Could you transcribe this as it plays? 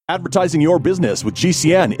Advertising your business with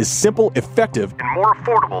GCN is simple, effective, and more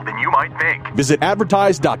affordable than you might think. Visit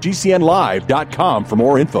advertise.gcnlive.com for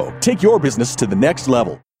more info. Take your business to the next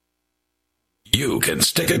level. You can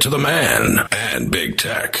stick it to the man and big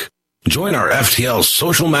tech. Join our FTL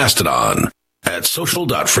social mastodon at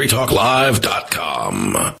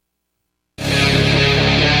social.freetalklive.com.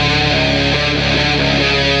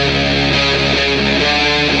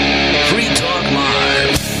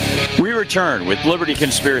 Return with Liberty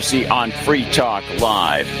Conspiracy on Free Talk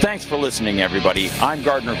Live. Thanks for listening, everybody. I'm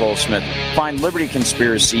Gardner Goldsmith. Find Liberty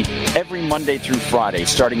Conspiracy every Monday through Friday,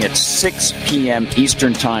 starting at 6 p.m.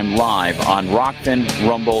 Eastern Time live on Rockfin,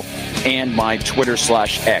 Rumble, and my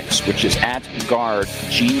Twitter/X, which is at Gard,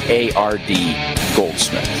 G-A-R-D,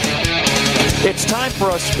 Goldsmith. It's time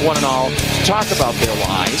for us, one and all, to talk about their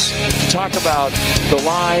lies, to talk about the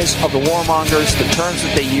lies of the warmongers, the terms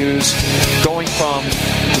that they use, going from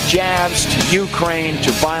the jabs to Ukraine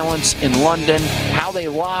to violence in London, how they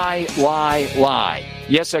lie.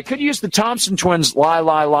 Yes, I could use the Thompson twins'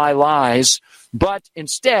 lies, but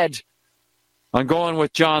instead, I'm going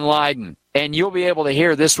with John Lydon. And you'll be able to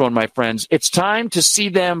hear this one, my friends. It's time to see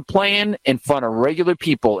them playing in front of regular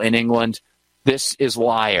people in England. This is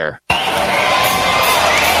Liar.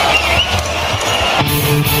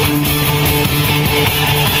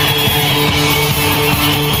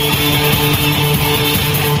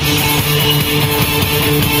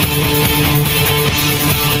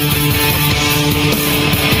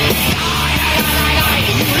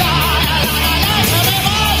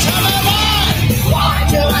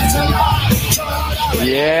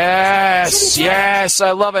 Yes,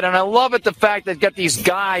 I love it. And I love it, the fact that got these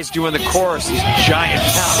guys doing the chorus, these giant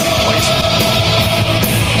pounding voices.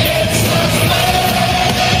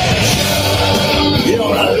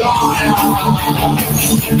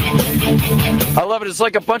 I love it. It's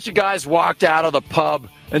like a bunch of guys walked out of the pub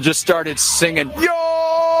and just started singing, "You're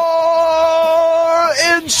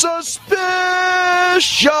in suspicion,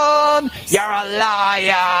 you're a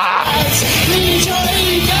liar."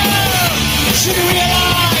 Should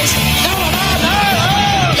realize, no.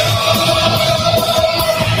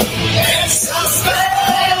 It's suspicion.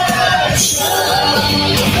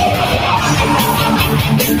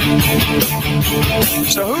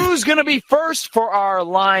 So who's going to be first for our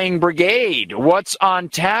lying brigade? What's on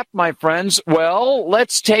tap, my friends? Well,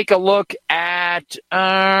 let's take a look at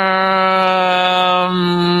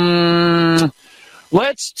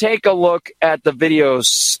Let's take a look at the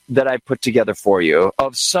videos that I put together for you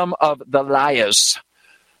of some of the liars.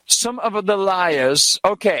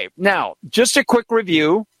 Okay, now, just a quick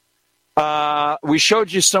review. We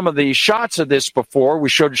showed you some of the shots of this before. We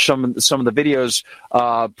showed you some of the videos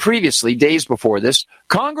previously, days before this.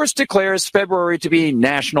 Congress declares February to be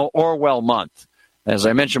National Orwell Month. As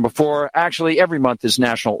I mentioned before, actually every month is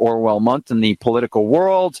National Orwell Month in the political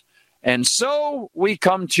world. And so we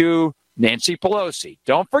come to Nancy Pelosi.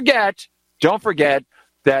 Don't forget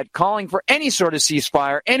that calling for any sort of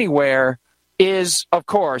ceasefire anywhere is, of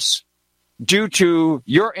course, due to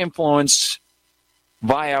your influence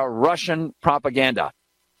via Russian propaganda.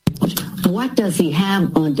 What does he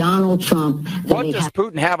have on Donald Trump? What does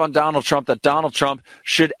Putin have on Donald Trump that Donald Trump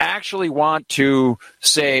should actually want to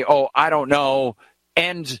say, I don't know,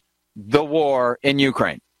 end the war in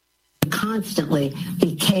Ukraine? Constantly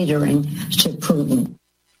be catering to Putin.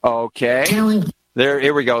 Okay.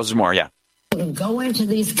 Here we go. Some more, yeah. Go into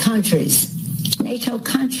these countries, NATO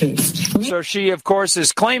countries. So she, of course,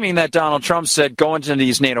 is claiming that Donald Trump said go into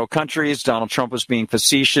these NATO countries. Donald Trump was being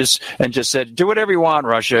facetious and just said, do whatever you want,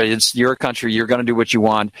 Russia. It's your country. You're going to do what you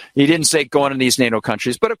want. He didn't say go into these NATO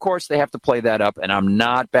countries. But, of course, they have to play that up. And I'm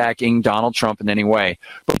not backing Donald Trump in any way.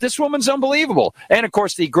 But this woman's unbelievable. And, of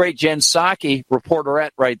course, the great Jen Psaki,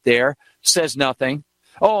 reporterette right there, says nothing.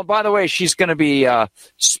 Oh, and by the way, she's going to be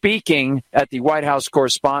speaking at the White House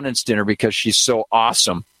Correspondents' Dinner because she's so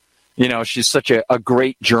awesome. You know, she's such a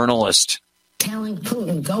great journalist. Telling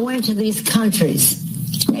Putin, go into these countries,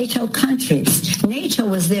 NATO countries. NATO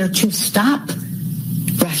was there to stop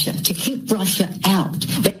Russia, to keep Russia out.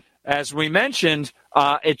 As we mentioned,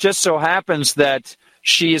 it just so happens that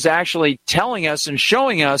she is actually telling us and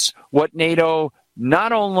showing us what NATO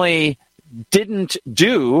not only didn't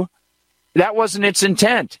do, that wasn't its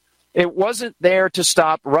intent. It wasn't there to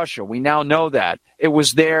stop Russia. We now know that. It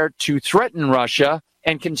was there to threaten Russia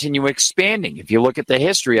and continue expanding. If you look at the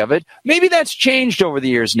history of it, maybe that's changed over the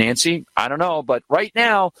years, Nancy. I don't know. But right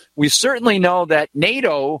now, we certainly know that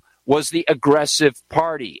NATO was the aggressive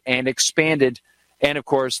party and expanded. And, of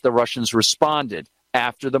course, the Russians responded.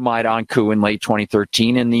 after the Maidan coup in late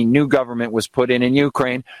 2013 and the new government was put in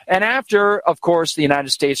Ukraine. And after, of course, the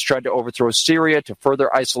United States tried to overthrow Syria to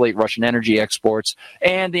further isolate Russian energy exports,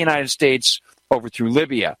 and the United States overthrew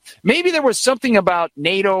Libya. Maybe there was something about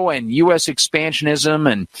NATO and U.S. expansionism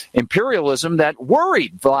and imperialism that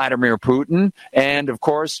worried Vladimir Putin. And, of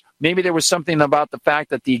course, maybe there was something about the fact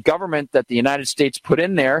that the government that the United States put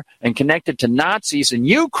in there and connected to Nazis in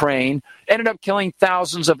Ukraine ended up killing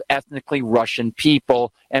thousands of ethnically Russian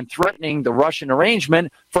people and threatening the Russian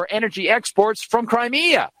arrangement for energy exports from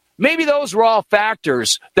Crimea. Maybe those were all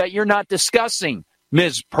factors that you're not discussing,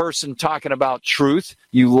 Ms. Person talking about truth,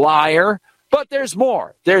 you liar. But there's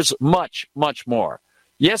more. There's much, much more.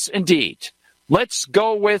 Yes, indeed. Let's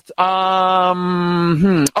go with,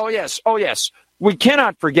 oh, yes. We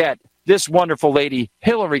cannot forget this wonderful lady,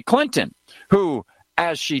 Hillary Clinton, who,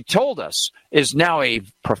 as she told us, is now a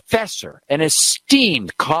professor, an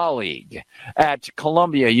esteemed colleague at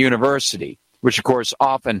Columbia University, which, of course,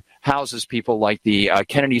 often houses people like the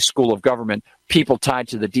Kennedy School of Government, people tied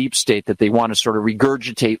to the deep state that they want to sort of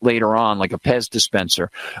regurgitate later on, like a Pez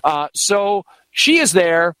dispenser. So she is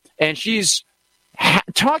there, and she's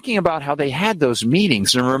talking about how they had those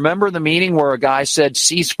meetings. And remember the meeting where a guy said,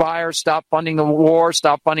 ceasefire, stop funding the war,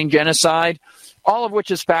 stop funding genocide, all of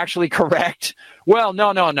which is factually correct? Well,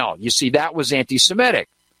 no. You see, that was anti-Semitic.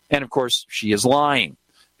 And, of course, she is lying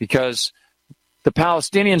because the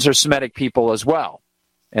Palestinians are Semitic people as well,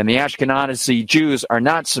 and the Ashkenazi Jews are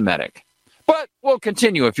not Semitic. But we'll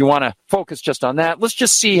continue if you want to focus just on that. Let's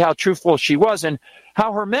just see how truthful she was and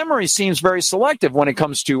how her memory seems very selective when it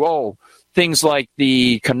comes to, things like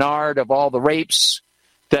the canard of all the rapes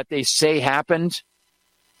that they say happened.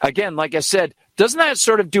 Again, like I said, doesn't that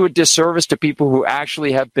sort of do a disservice to people who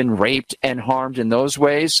actually have been raped and harmed in those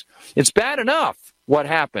ways? It's bad enough what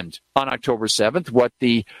happened on October 7th, what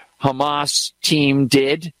the Hamas team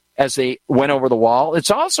did as they went over the wall.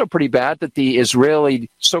 It's also pretty bad that the Israeli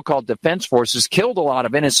so-called defense forces killed a lot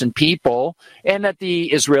of innocent people and that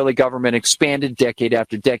the Israeli government expanded decade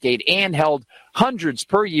after decade and held hundreds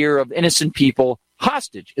per year of innocent people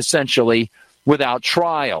hostage, essentially, without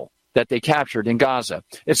trial that they captured in Gaza.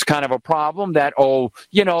 It's kind of a problem that,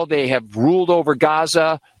 they have ruled over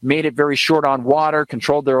Gaza, made it very short on water,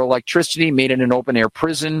 controlled their electricity, made it an open-air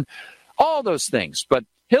prison, all those things. But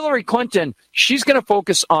Hillary Clinton, she's going to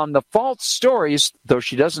focus on the false stories, though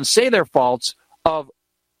she doesn't say they're false, of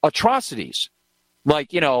atrocities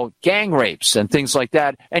like, gang rapes and things like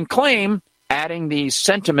that, and claim, adding the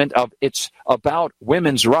sentiment of it's about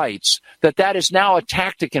women's rights, that is now a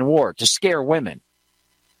tactic in war to scare women.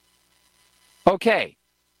 Okay,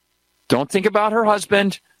 don't think about her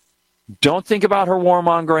husband. Don't think about her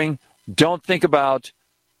warmongering. Don't think about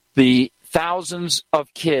the thousands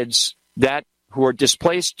of kids who are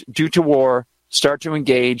displaced due to war start to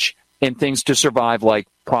engage in things to survive like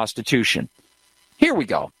prostitution. Here we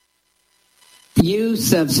go.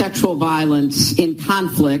 Use of sexual violence in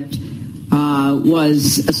conflict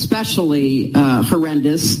was especially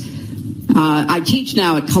horrendous. I teach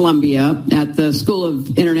now at Columbia at the School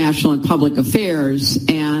of International and Public Affairs,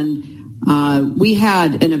 and we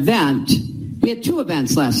had an event. We had two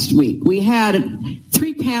events last week. We had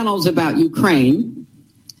 3 panels about Ukraine,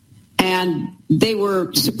 and they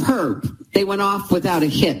were superb. They went off without a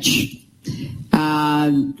hitch.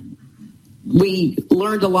 We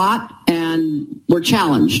learned a lot and were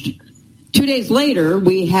challenged. 2 days later,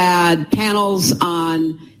 we had panels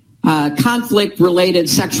on conflict-related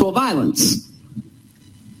sexual violence.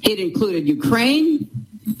 It included Ukraine,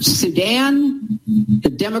 Sudan, the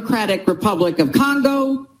Democratic Republic of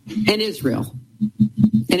Congo, and Israel.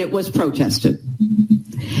 And it was protested.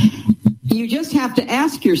 You just have to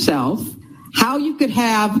ask yourself how you could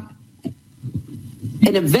have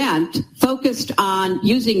an event focused on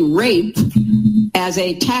using rape as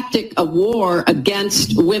a tactic of war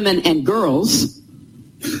against women and girls,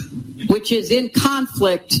 which is in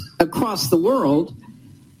conflict across the world,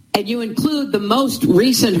 and you include the most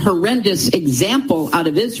recent horrendous example out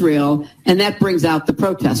of Israel, and that brings out the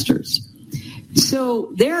protesters.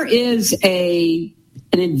 So there is an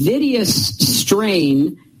invidious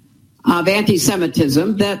strain of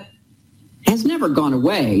anti-Semitism that has never gone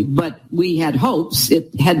away, but we had hopes.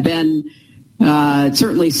 It had been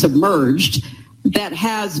certainly submerged, that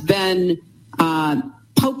has been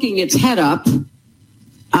poking its head up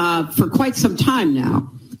for quite some time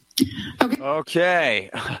now. Okay.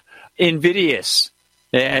 Invidious.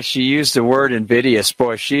 Yeah, she used the word invidious.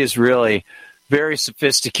 Boy, she is really very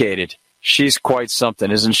sophisticated. She's quite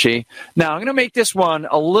something, isn't she? Now, I'm going to make this one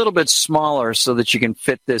a little bit smaller so that you can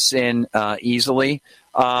fit this in easily.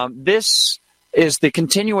 This is the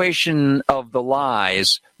continuation of the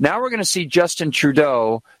lies. Now we're going to see Justin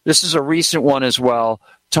Trudeau, this is a recent one as well,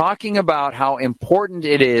 talking about how important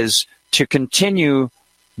it is to continue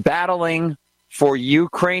battling for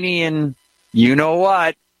Ukrainian, you know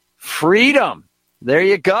what, freedom. There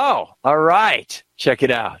you go. All right. Check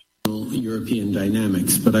it out. European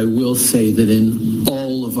dynamics, but I will say that in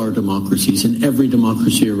all of our democracies, in every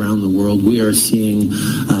democracy around the world, we are seeing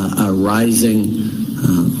a rising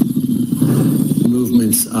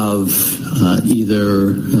movements of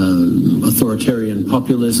either authoritarian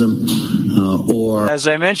populism or... As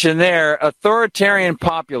I mentioned there, authoritarian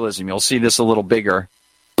populism. You'll see this a little bigger.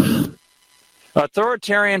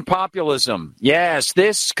 Authoritarian populism. Yes,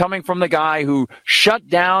 this coming from the guy who shut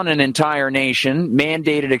down an entire nation,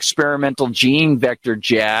 mandated experimental gene vector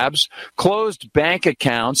jabs, closed bank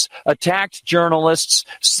accounts, attacked journalists,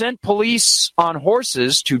 sent police on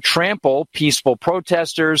horses to trample peaceful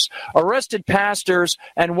protesters, arrested pastors,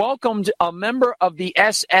 and welcomed a member of the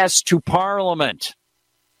SS to Parliament,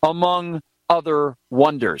 among other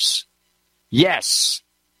wonders. Yes,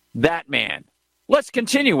 that man. Let's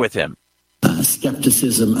continue with him.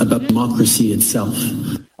 Skepticism about democracy itself.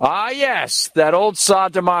 Ah, yes, that old saw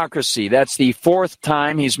democracy. That's the fourth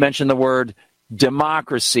time he's mentioned the word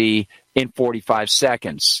democracy in 45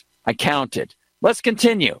 seconds. I counted. Let's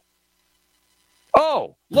continue.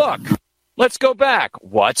 Oh, look, let's go back.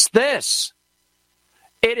 What's this?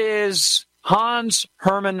 It is Hans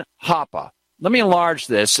Hermann Hoppe. Let me enlarge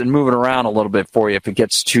this and move it around a little bit for you if it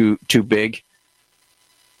gets too big.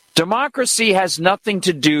 Democracy has nothing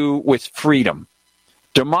to do with freedom.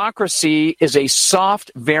 Democracy is a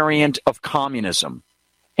soft variant of communism,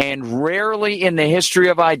 and rarely in the history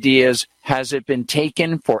of ideas has it been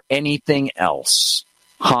taken for anything else.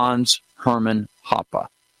 Hans Hermann Hoppe,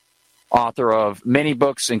 author of many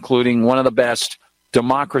books, including one of the best,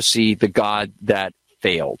 Democracy, the God That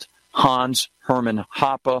Failed. Hans Hermann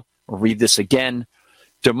Hoppe, I'll read this again.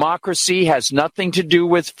 Democracy has nothing to do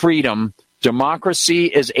with freedom. Democracy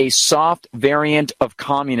is a soft variant of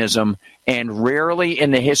communism, and rarely in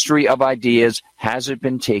the history of ideas has it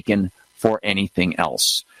been taken for anything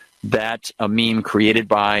else. That a meme created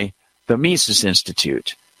by the Mises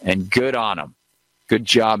Institute, and good on them. Good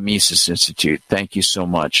job, Mises Institute. Thank you so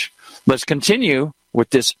much. Let's continue with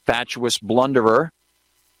this fatuous blunderer.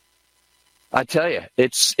 I tell you,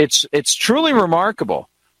 it's truly remarkable.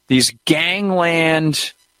 These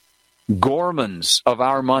gangland Gormans of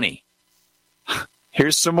our money.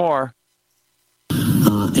 Here's some more.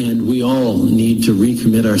 And we all need to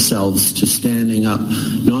recommit ourselves to standing up,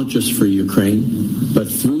 not just for Ukraine, but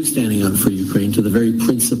through standing up for Ukraine, to the very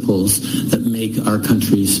principles that make our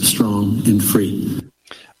countries strong and free.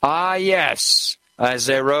 Ah, yes. As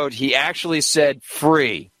I wrote, he actually said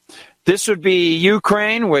free. This would be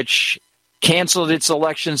Ukraine, which canceled its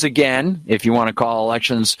elections again, if you want to call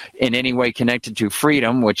elections in any way connected to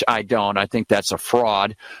freedom, which I don't. I think that's a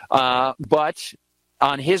fraud. But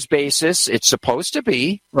on his basis, it's supposed to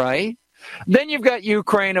be, right? Then you've got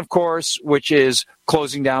Ukraine, of course, which is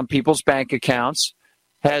closing down people's bank accounts,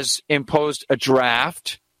 has imposed a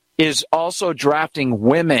draft, is also drafting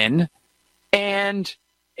women, and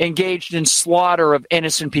engaged in slaughter of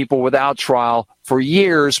innocent people without trial for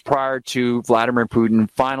years prior to Vladimir Putin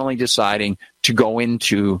finally deciding to go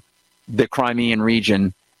into the Crimean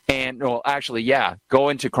region and, well, actually, go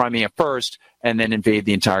into Crimea first and then invade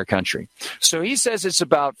the entire country. So he says it's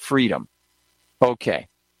about freedom. Okay.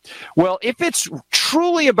 Well, if it's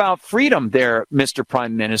truly about freedom there, Mr.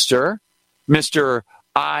 Prime Minister,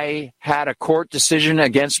 I had a court decision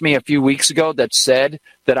against me a few weeks ago that said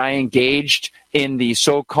that I engaged in the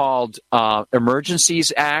so-called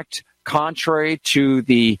Emergencies Act, contrary to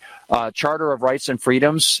the Charter of Rights and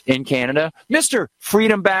Freedoms in Canada. Mr.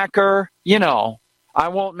 Freedom Backer, I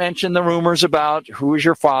won't mention the rumors about who is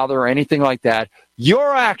your father or anything like that.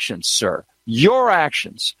 Your actions, sir, your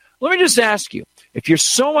actions. Let me just ask you, if you're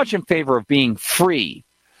so much in favor of being free,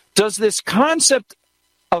 does this concept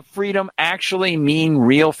of freedom actually mean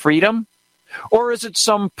real freedom? Or is it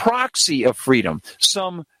some proxy of freedom?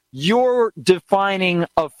 Your defining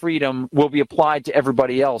of freedom will be applied to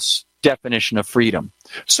everybody else's definition of freedom.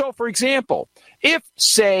 So, for example, if,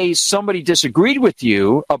 say, somebody disagreed with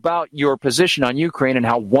you about your position on Ukraine and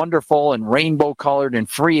how wonderful and rainbow-colored and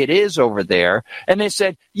free it is over there, and they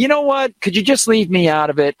said, you know what, could you just leave me out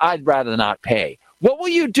of it? I'd rather not pay. What will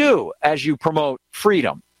you do as you promote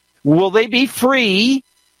freedom? Will they be free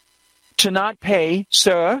to not pay,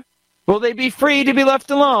 sir? Will they be free to be left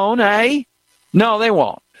alone, eh? No, they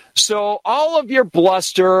won't. So all of your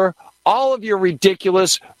bluster, all of your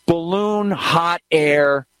ridiculous balloon hot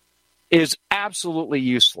air is absolutely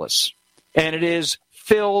useless. And it is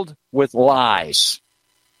filled with lies.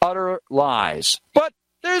 Utter lies. But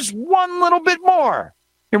there's one little bit more.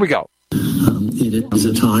 Here we go. It is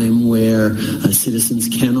a time where citizens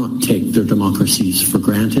cannot take their democracies for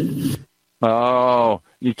granted. Oh,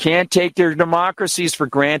 you can't take their democracies for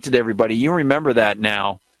granted, everybody. You remember that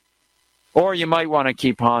now. Or you might want to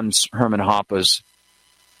keep Hans Hermann Hoppe's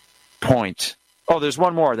point. Oh, there's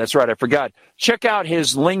one more. That's right. I forgot. Check out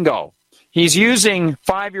his lingo. He's using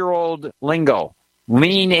 5-year-old lingo.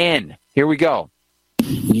 Lean in. Here we go.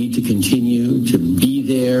 Need to continue to be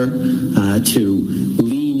there, to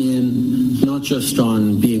lean in, not just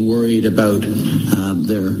on being worried about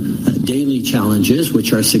their daily challenges,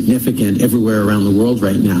 which are significant everywhere around the world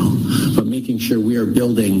right now, but making sure we are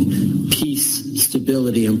building peace,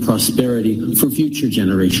 stability, and prosperity for future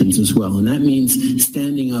generations as well. And that means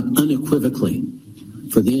standing up unequivocally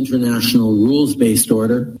for the international rules-based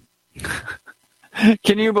order.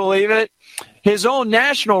 Can you believe it? His own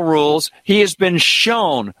national rules, he has been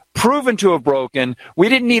shown, proven to have broken. We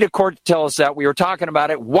didn't need a court to tell us that. We were talking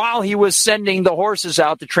about it while he was sending the horses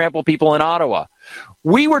out to trample people in Ottawa.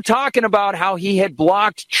 We were talking about how he had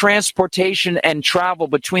blocked transportation and travel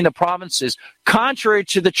between the provinces, contrary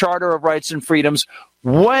to the Charter of Rights and Freedoms,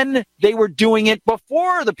 when they were doing it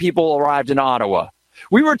before the people arrived in Ottawa.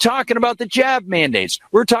 We were talking about the jab mandates.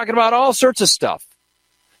 We were talking about all sorts of stuff.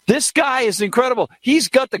 This guy is incredible. He's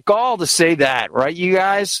got the gall to say that, right, you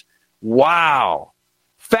guys? Wow.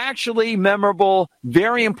 Factually memorable,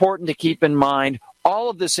 very important to keep in mind. All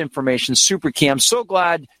of this information, super key. I'm so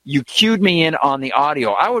glad you cued me in on the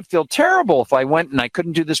audio. I would feel terrible if I went and I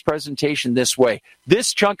couldn't do this presentation this way.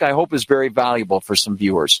 This chunk, I hope, is very valuable for some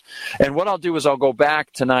viewers. And what I'll do is I'll go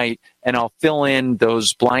back tonight and I'll fill in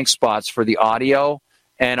those blank spots for the audio,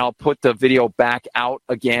 and I'll put the video back out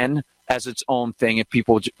again as its own thing if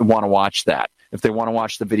people want to watch that. If they want to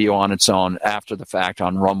watch the video on its own after the fact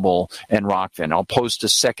on Rumble and Rockfin, I'll post a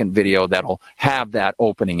second video that'll have that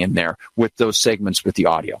opening in there with those segments with the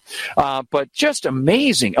audio. But just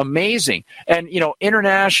amazing, amazing. And, you know,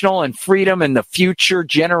 international and freedom and the future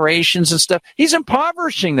generations and stuff. He's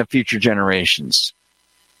impoverishing the future generations.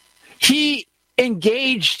 He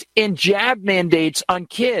engaged in jab mandates on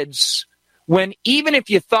kids when even if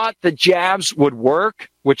you thought the jabs would work,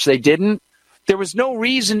 which they didn't, there was no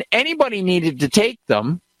reason anybody needed to take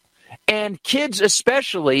them, and kids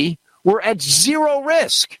especially were at zero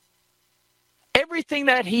risk. Everything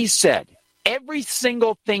that he said, every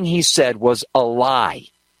single thing he said was a lie.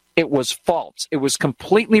 It was false. It was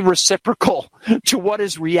completely reciprocal to what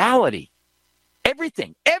is reality.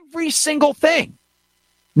 Everything, every single thing.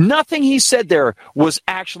 Nothing he said there was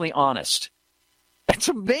actually honest. That's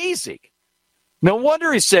amazing. No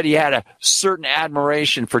wonder he said he had a certain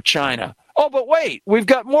admiration for China. Oh, but wait, we've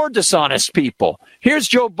got more dishonest people. Here's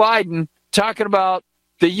Joe Biden talking about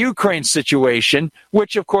the Ukraine situation,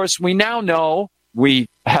 which, of course, we now know, we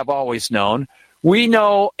have always known. We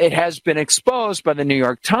know it has been exposed by the New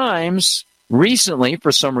York Times recently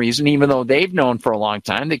for some reason, even though they've known for a long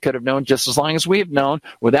time. They could have known just as long as we have known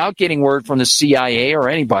without getting word from the CIA or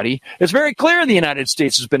anybody. It's very clear the United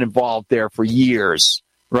States has been involved there for years.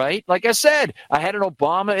 Right? Like I said, I had an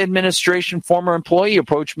Obama administration former employee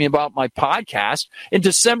approach me about my podcast in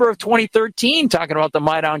December of 2013, talking about the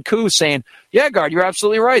Maidan coup, saying, yeah, Gard, you're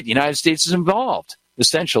absolutely right. The United States is involved,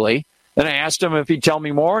 essentially. Then I asked him if he'd tell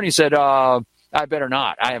me more, and he said, I better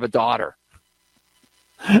not. I have a daughter.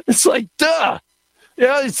 It's like, duh.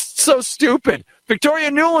 Yeah, it's so stupid. Victoria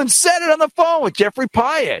Nuland said it on the phone with Jeffrey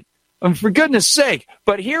Pyatt. For goodness sake.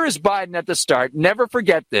 But here is Biden at the start. Never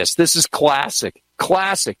forget this. This is classic.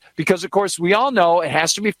 Classic. Because, of course, we all know it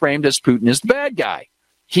has to be framed as Putin is the bad guy.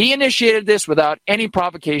 He initiated this without any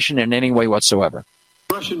provocation in any way whatsoever.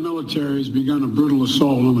 The Russian military has begun a brutal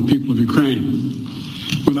assault on the people of Ukraine.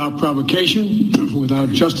 Without provocation, without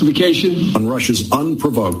justification. On Russia's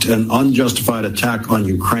unprovoked and unjustified attack on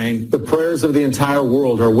Ukraine. The prayers of the entire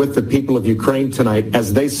world are with the people of Ukraine tonight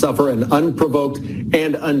as they suffer an unprovoked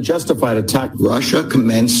and unjustified attack. Russia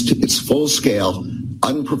commenced its full-scale,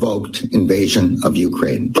 unprovoked invasion of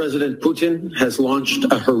Ukraine. President Putin has launched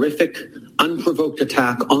a horrific, unprovoked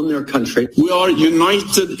attack on their country. We are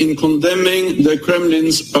united in condemning the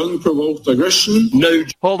Kremlin's unprovoked aggression. No.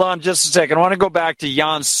 Hold on just a second. I want to go back to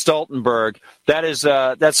Jens Stoltenberg. That's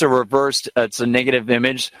a reversed, it's a negative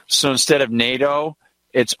image. So instead of NATO,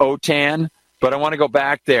 it's OTAN. But I want to go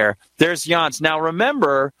back there. There's Jens. Now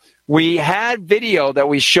remember, we had video that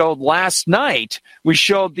we showed last night. We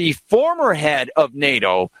showed the former head of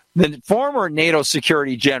NATO, the former NATO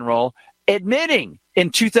Security General, admitting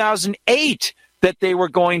in 2008 that they were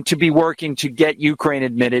going to be working to get Ukraine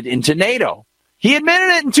admitted into NATO. He admitted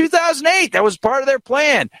it in 2008. That was part of their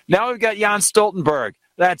plan. Now we've got Jan Stoltenberg.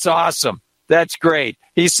 That's awesome. That's great.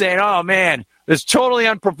 He's saying, oh, man, it's totally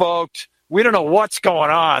unprovoked. We don't know what's going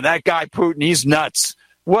on. That guy Putin, he's nuts.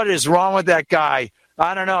 What is wrong with that guy?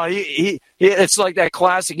 I don't know. It's like that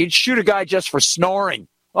classic. He'd shoot a guy just for snoring.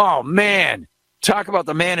 Oh, man. Talk about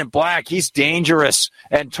the man in black. He's dangerous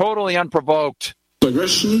and totally unprovoked.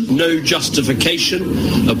 Aggression, no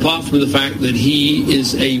justification, apart from the fact that he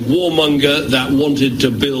is a warmonger that wanted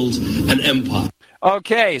to build an empire.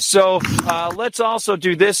 Okay, so let's also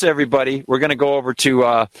do this, everybody. We're going to go over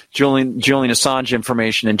to Julian Assange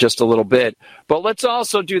information in just a little bit. But let's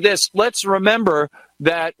also do this. Let's remember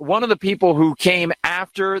that one of the people who came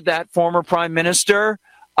after that former prime minister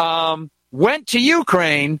went to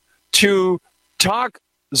Ukraine to talk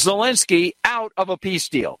Zelensky out of a peace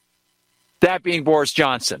deal, that being Boris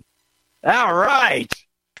Johnson. All right.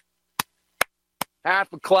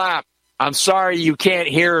 Half a clap. I'm sorry you can't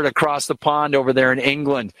hear it across the pond over there in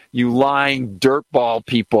England, you lying dirtball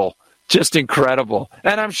people. Just incredible.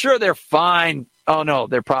 And I'm sure they're fine. Oh, no,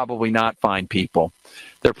 they're probably not fine people.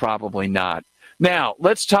 They're probably not. Now,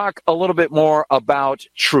 let's talk a little bit more about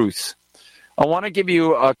truth. I want to give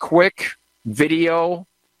you a quick video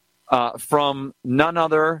from none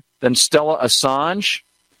other than Stella Assange.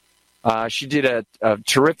 She did a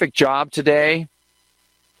terrific job today.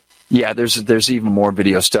 Yeah, there's even more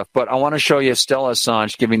video stuff, but I want to show you Stella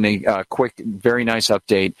Assange giving the quick, very nice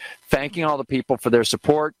update, thanking all the people for their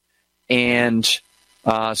support and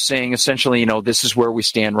saying essentially, this is where we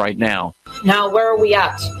stand right now. Now, where are we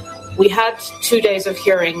at? We had 2 days of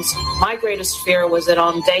hearings. My greatest fear was that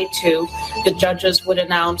on day 2, the judges would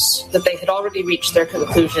announce that they had already reached their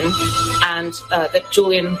conclusion and that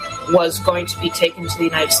Julian was going to be taken to the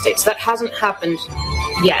United States. That hasn't happened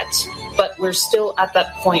yet, but we're still at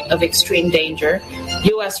that point of extreme danger.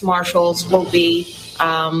 U.S. Marshals will be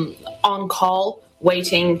on call,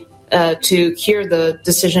 waiting to hear the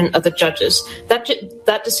decision of the judges.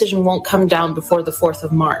 That decision won't come down before the 4th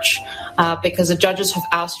of March because the judges have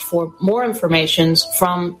asked for more information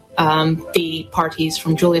from the parties,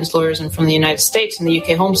 from Julian's lawyers and from the United States and the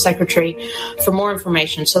UK Home Secretary for more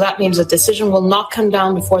information. So that means a decision will not come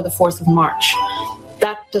down before the 4th of March.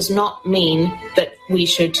 That does not mean that we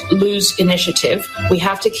should lose initiative. We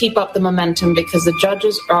have to keep up the momentum because the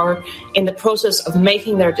judges are in the process of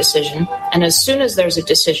making their decision. And as soon as there's a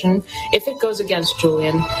decision, if it goes against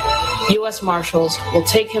Julian, U.S. Marshals will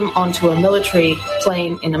take him onto a military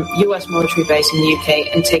plane in a U.S. military base in the UK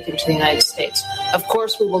and take him to the United States. Of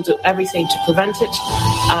course, we will do everything to prevent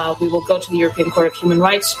it. We will go to the European Court of Human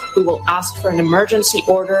Rights. We will ask for an emergency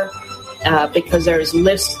order because there is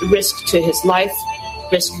risk to his life,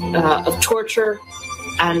 risk of torture,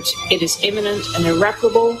 and it is imminent and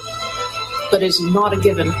irreparable, but it is not a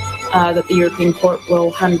given that the European Court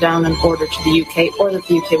will hand down an order to the UK or that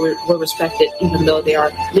the UK will respect it, even though they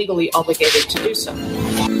are legally obligated to do so.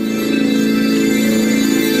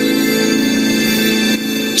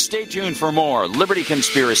 Stay tuned for more Liberty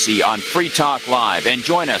Conspiracy on Free Talk Live, and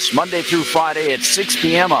join us Monday through Friday at 6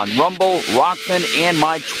 p.m. on Rumble, Rockman, and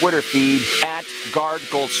my Twitter feed at Gard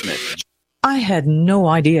Goldsmith. I had no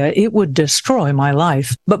idea it would destroy my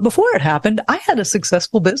life. But before it happened, I had a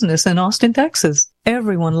successful business in Austin, Texas.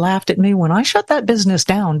 Everyone laughed at me when I shut that business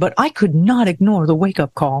down, but I could not ignore the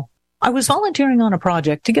wake-up call. I was volunteering on a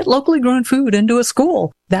project to get locally grown food into a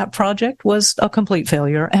school. That project was a complete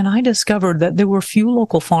failure, and I discovered that there were few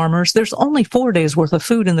local farmers. There's only 4 days worth of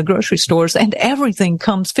food in the grocery stores, and everything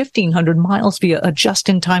comes 1,500 miles via a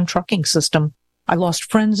just-in-time trucking system. I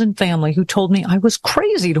lost friends and family who told me I was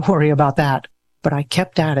crazy to worry about that, but I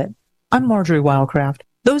kept at it. I'm Marjorie Wildcraft.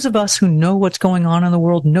 Those of us who know what's going on in the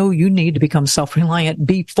world know you need to become self-reliant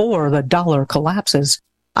before the dollar collapses.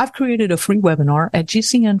 I've created a free webinar at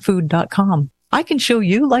gcnfood.com. I can show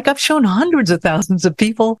you, like I've shown hundreds of thousands of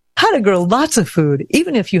people, how to grow lots of food,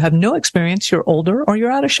 even if you have no experience, you're older, or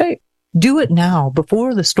you're out of shape. Do it now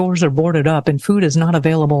before the stores are boarded up and food is not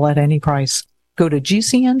available at any price. Go to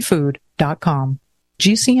gcnfood.com.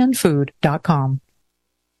 gcnfood.com.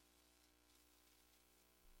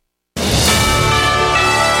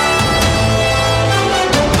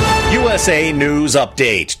 USA News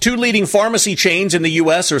Update. 2 leading pharmacy chains in the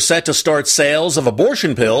U.S. are set to start sales of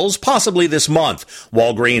abortion pills possibly this month.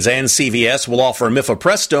 Walgreens and CVS will offer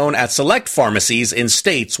mifepristone at select pharmacies in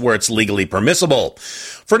states where it's legally permissible.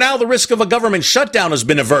 For now, the risk of a government shutdown has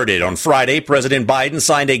been averted. On Friday, President Biden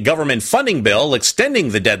signed a government funding bill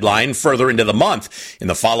extending the deadline further into the month. In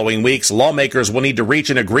the following weeks, lawmakers will need to reach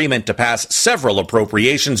an agreement to pass several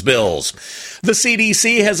appropriations bills. The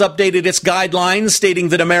CDC has updated its guidelines, stating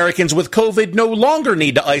that Americans with COVID no longer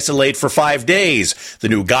need to isolate for 5 days. The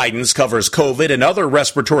new guidance covers COVID and other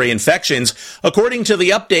respiratory infections. According to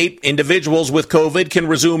the update, individuals with COVID can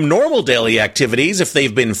resume normal daily activities if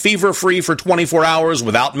they've been fever-free for 24 hours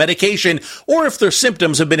without medication or if their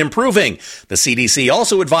symptoms have been improving. The CDC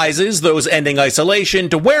also advises those ending isolation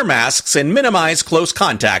to wear masks and minimize close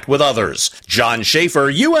contact with others. John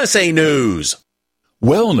Schaefer, USA News.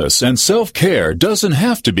 Wellness and self-care doesn't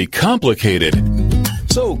have to be complicated.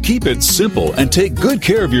 So keep it simple and take good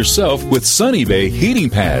care of yourself with Sunny Bay heating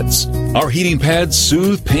pads. Our heating pads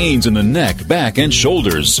soothe pains in the neck, back, and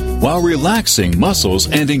shoulders while relaxing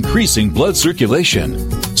muscles and increasing blood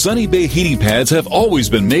circulation. Sunny Bay heating pads have always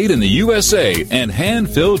been made in the USA and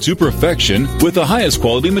hand-filled to perfection with the highest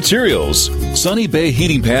quality materials. Sunny Bay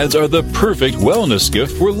heating pads are the perfect wellness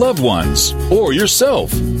gift for loved ones or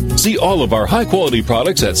yourself. See all of our high-quality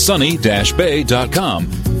products at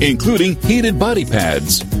sunny-bay.com, including heated body pads,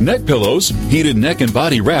 neck pillows, heated neck and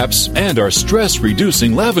body wraps, and our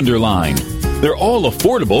stress-reducing lavender line. They're all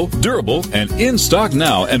affordable, durable, and in stock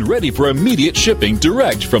now and ready for immediate shipping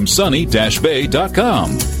direct from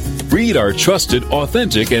sunny-bay.com. Read our trusted,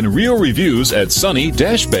 authentic, and real reviews at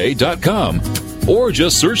sunny-bay.com or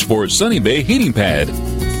just search for Sunny Bay Heating Pad.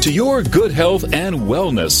 To your good health and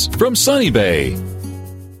wellness from Sunny Bay.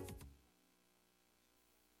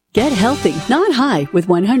 Get healthy, not high, with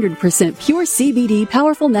 100% pure CBD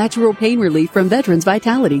powerful natural pain relief from Veterans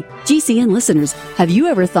Vitality. GCN listeners, have you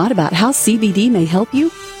ever thought about how CBD may help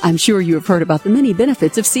you? I'm sure you have heard about the many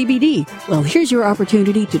benefits of CBD. Well, here's your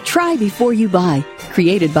opportunity to try before you buy.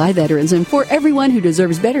 Created by veterans and for everyone who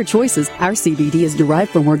deserves better choices, our CBD is derived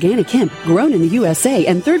from organic hemp, grown in the USA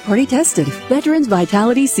and third-party tested. Veterans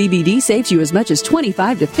Vitality CBD saves you as much as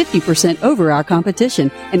 25 to 50% over our competition,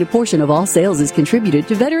 and a portion of all sales is contributed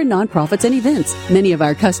to veteran nonprofits and events. Many of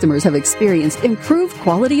our customers have experienced improved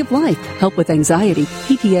quality of life, help with anxiety,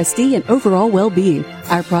 PTSD, and overall well-being.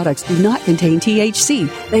 Our products do not contain THC.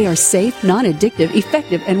 They are safe, non-addictive,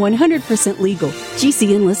 effective, and 100% legal.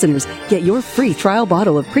 GCN listeners, get your free trial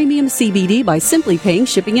bottle of premium CBD by simply paying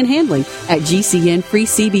shipping and handling at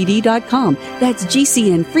GCNFreeCBD.com. That's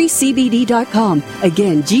GCNFreeCBD.com.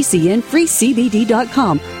 Again,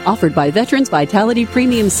 GCNFreeCBD.com. Offered by Veterans Vitality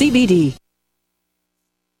Premium CBD.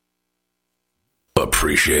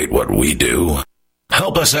 Appreciate what we do?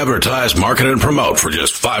 Help us advertise, market, and promote for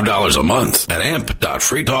just $5 a month at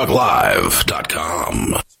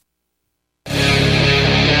amp.freetalklive.com.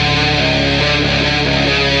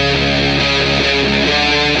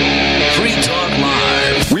 Free Talk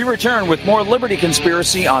Live. We return with more Liberty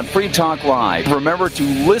Conspiracy on Free Talk Live. Remember to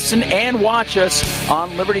listen and watch us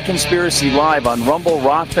on Liberty Conspiracy Live on Rumble,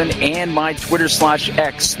 Rothman, and my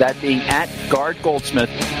Twitter/X, that being at Guard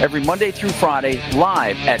Goldsmith, every Monday through Friday,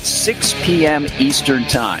 live at 6 p.m. Eastern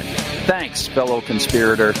Time. Thanks, fellow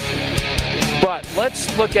conspirator. But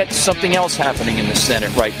let's look at something else happening in the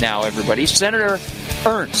Senate right now, everybody. Senator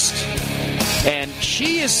Ernst. And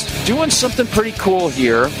she is doing something pretty cool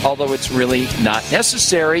here, although it's really not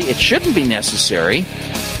necessary. It shouldn't be necessary.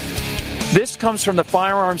 This comes from the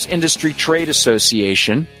Firearms Industry Trade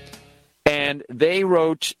Association, and they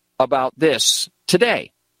wrote about this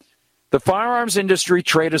today. The Firearms Industry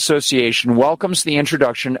Trade Association welcomes the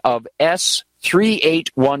introduction of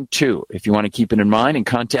S3812. If you want to keep it in mind and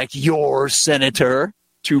contact your senator,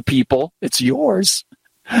 two people, it's yours.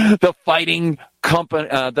 The fighting company,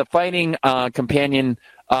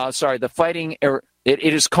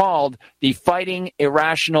 it is called the Fighting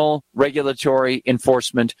Irrational Regulatory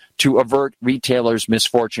Enforcement to Avert Retailers'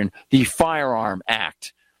 Misfortune, the Firearm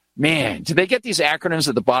Act. Man, do they get these acronyms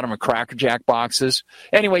at the bottom of Cracker Jack boxes?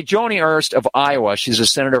 Anyway, Joni Ernst of Iowa, she's a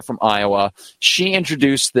senator from Iowa, she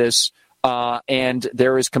introduced this. And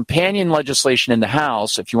there is companion legislation in the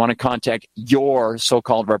House, if you want to contact your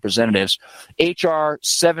so-called representatives, H.R.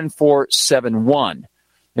 7471.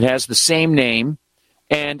 It has the same name.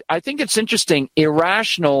 And I think it's interesting,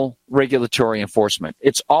 irrational regulatory enforcement.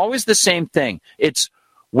 It's always the same thing. It's,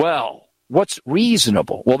 well, what's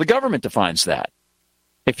reasonable? Well, the government defines that.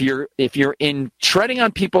 If you're in treading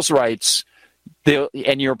on people's rights,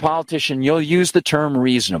 and you're a politician, you'll use the term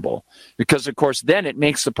reasonable because, of course, then it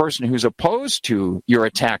makes the person who's opposed to your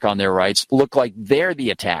attack on their rights look like they're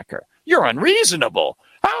the attacker. You're unreasonable.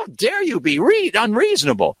 How dare you be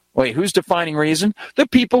unreasonable? Wait, who's defining reason? The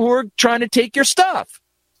people who are trying to take your stuff.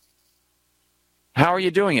 How are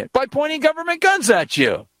you doing it? By pointing government guns at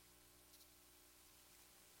you.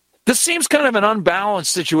 This seems kind of an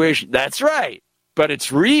unbalanced situation. That's right. But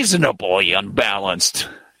it's reasonably unbalanced.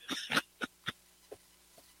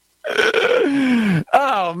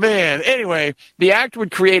 Oh, man. Anyway, the act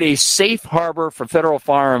would create a safe harbor for federal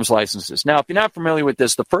firearms licenses. Now, if you're not familiar with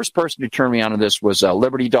this, the first person who turned me on to this was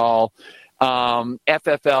Liberty Doll,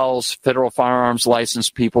 FFL's federal firearms license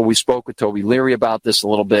people. We spoke with Toby Leary about this a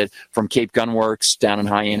little bit from Cape Gun Works down in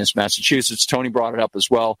Hyannis, Massachusetts. Tony brought it up as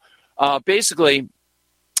well. Basically,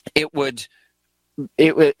 it would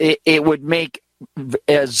make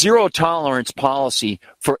a zero tolerance policy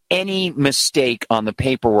for any mistake on the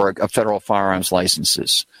paperwork of federal firearms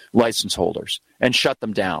license holders, and shut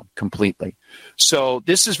them down completely. So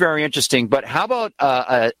this is very interesting. But how about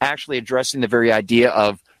actually addressing the very idea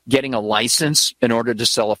of getting a license in order to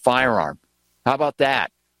sell a firearm? How about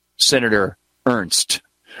that, Senator Ernst?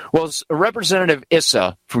 Well, Representative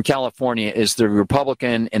Issa from California is the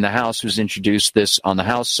Republican in the House who's introduced this on the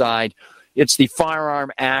House side. It's the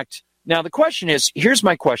Firearm Act. Now, the question is, here's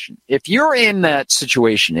my question. If you're in that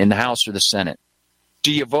situation in the House or the Senate,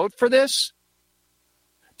 do you vote for this?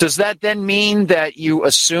 Does that then mean that you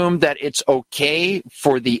assume that it's okay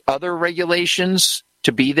for the other regulations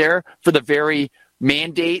to be there for the very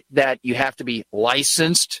mandate that you have to be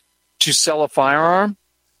licensed to sell a firearm?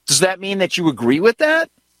 Does that mean that you agree with that?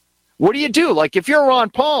 What do you do? Like, if you're Ron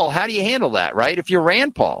Paul, how do you handle that, right? If you're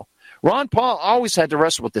Rand Paul, Ron Paul always had to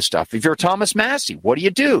wrestle with this stuff. If you're Thomas Massie, what do you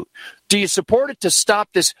do? Do you support it to stop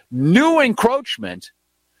this new encroachment,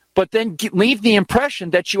 but then leave the impression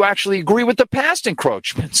that you actually agree with the past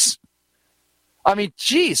encroachments? I mean,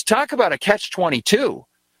 geez, talk about a catch-22.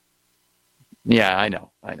 Yeah, I know.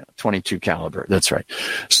 22 caliber. That's right.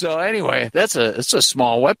 So anyway, it's a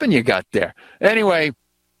small weapon you got there. Anyway,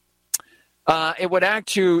 it would act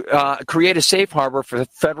to create a safe harbor for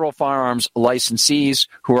federal firearms licensees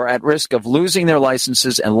who are at risk of losing their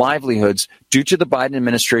licenses and livelihoods due to the Biden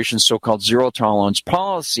administration's so-called zero-tolerance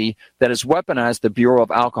policy that has weaponized the Bureau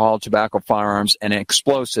of Alcohol, Tobacco, Firearms, and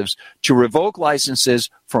Explosives to revoke licenses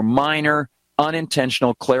for minor,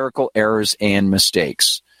 unintentional clerical errors and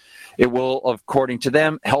mistakes. It will, according to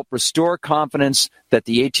them, help restore confidence that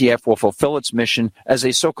the ATF will fulfill its mission as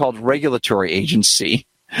a so-called regulatory agency,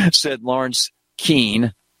 said Lawrence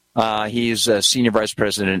Keene. He's a senior vice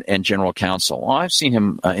president and general counsel. Well, I've seen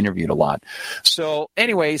him interviewed a lot. So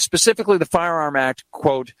anyway, specifically the Firearm Act,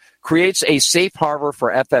 quote, creates a safe harbor for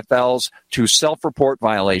FFLs to self-report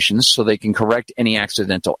violations so they can correct any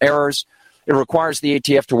accidental errors. It requires the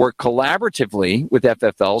ATF to work collaboratively with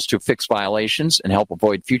FFLs to fix violations and help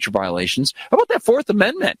avoid future violations. How about that Fourth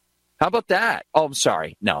Amendment? How about that? Oh, I'm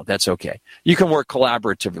sorry. No, that's okay. You can work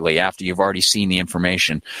collaboratively after you've already seen the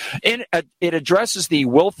information. It addresses the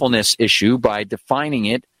willfulness issue by defining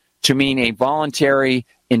it to mean a voluntary,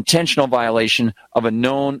 intentional violation of a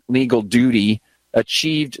known legal duty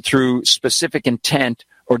achieved through specific intent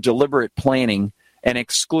or deliberate planning, and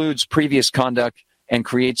excludes previous conduct and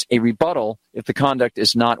creates a rebuttal if the conduct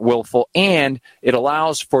is not willful, and it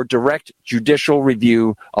allows for direct judicial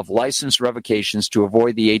review of license revocations to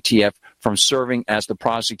avoid the ATF from serving as the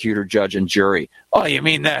prosecutor, judge, and jury. Oh, you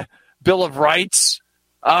mean the Bill of Rights?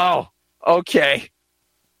 Oh, okay.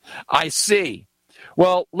 I see.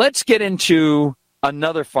 Well, let's get into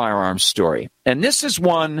another firearms story. And this is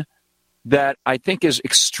one that I think is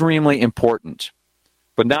extremely important,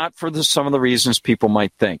 but not for some of the reasons people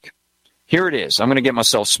might think. Here it is. I'm going to get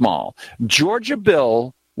myself small. Georgia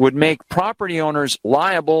bill would make property owners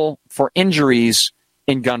liable for injuries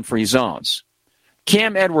in gun-free zones.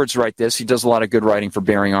 Cam Edwards wrote this. He does a lot of good writing for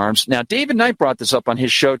Bearing Arms. Now, David Knight brought this up on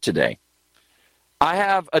his show today. I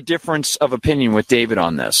have a difference of opinion with David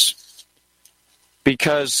on this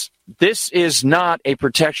because this is not a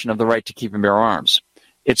protection of the right to keep and bear arms.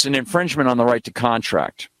 It's an infringement on the right to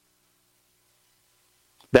contract.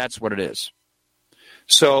 That's what it is.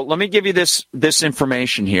 So let me give you this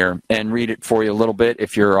information here and read it for you a little bit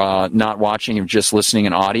if you're not watching, you're just listening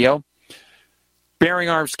in audio. Bearing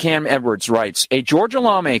Arms Cam Edwards writes, a Georgia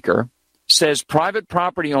lawmaker says private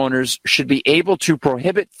property owners should be able to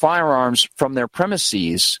prohibit firearms from their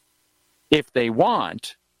premises if they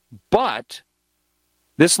want, but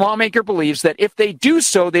this lawmaker believes that if they do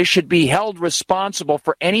so, they should be held responsible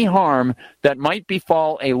for any harm that might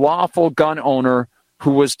befall a lawful gun owner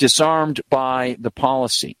who was disarmed by the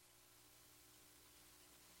policy.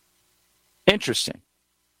 Interesting.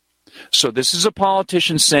 So this is a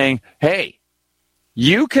politician saying, hey,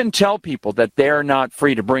 you can tell people that they're not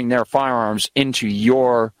free to bring their firearms into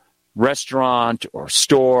your restaurant or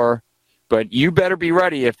store, but you better be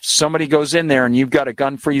ready if somebody goes in there and you've got a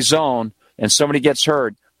gun-free zone and somebody gets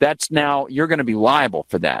hurt, you're going to be liable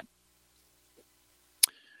for that.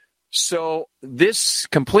 So this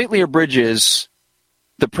completely abridges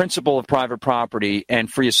the principle of private property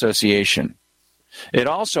and free association. It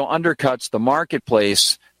also undercuts the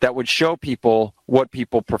marketplace that would show people what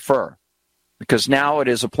people prefer, because now it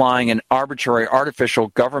is applying an arbitrary, artificial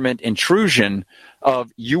government intrusion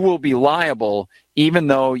of you will be liable even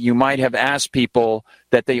though you might have asked people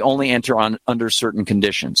that they only enter under certain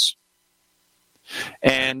conditions.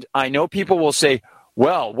 And I know people will say,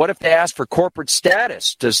 well, what if they ask for corporate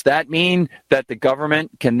status? Does that mean that the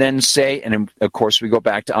government can then say, and of course we go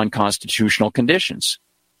back to unconstitutional conditions,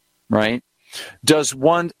 right?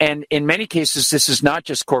 And in many cases, this is not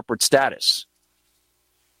just corporate status.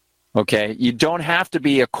 Okay, you don't have to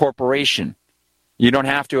be a corporation. You don't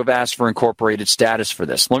have to have asked for incorporated status for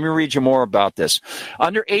this. Let me read you more about this.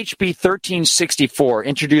 Under HB 1364,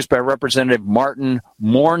 introduced by Representative Martin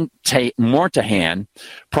Mortahan,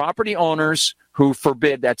 property owners who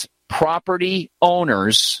forbid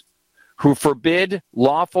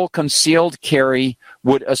lawful concealed carry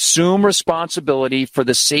would assume responsibility for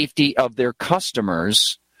the safety of their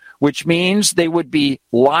customers, which means they would be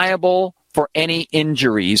liable for any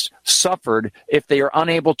injuries suffered if they are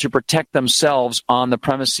unable to protect themselves on the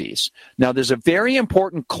premises. Now, there's a very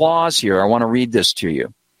important clause here. I want to read this to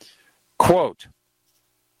you. Quote,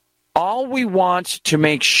 all we want to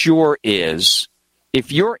make sure is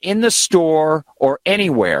if you're in the store or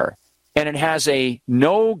anywhere and it has a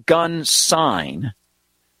no gun sign,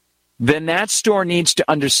 then that store needs to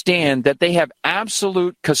understand that they have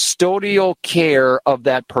absolute custodial care of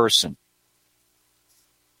that person.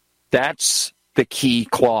 That's the key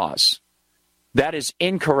clause. That is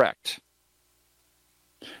incorrect.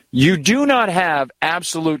 You do not have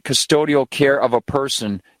absolute custodial care of a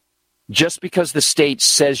person just because the state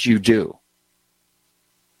says you do.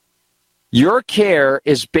 Your care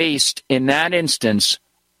is based, in that instance,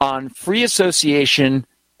 on free association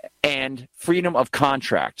and freedom of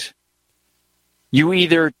contract. You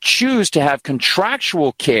either choose to have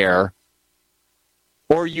contractual care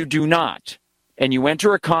or you do not. And you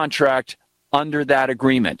enter a contract under that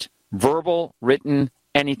agreement, verbal, written,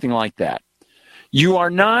 anything like that. You are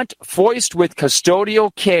not foisted with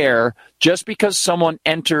custodial care just because someone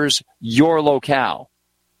enters your locale.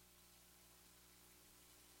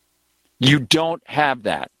 You don't have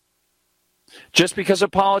that. Just because a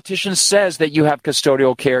politician says that you have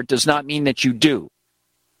custodial care does not mean that you do.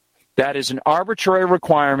 That is an arbitrary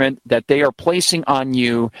requirement that they are placing on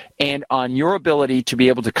you and on your ability to be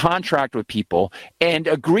able to contract with people and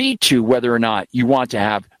agree to whether or not you want to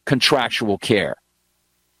have contractual care.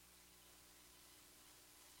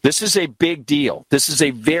 This is a big deal. This is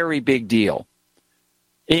a very big deal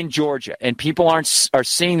in Georgia, and people are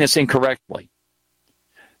seeing this incorrectly.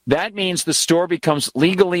 That means the store becomes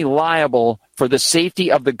legally liable for the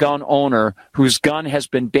safety of the gun owner whose gun has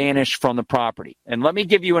been banished from the property. And let me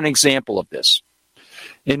give you an example of this.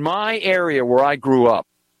 In my area where I grew up,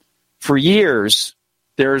 for years,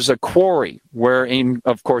 there's a quarry where in,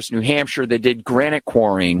 of course, New Hampshire, they did granite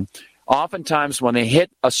quarrying. Oftentimes when they hit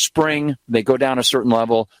a spring, they go down a certain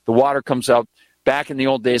level, the water comes up. Back in the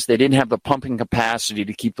old days, they didn't have the pumping capacity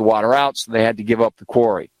to keep the water out, so they had to give up the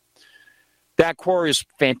quarry. That quarry is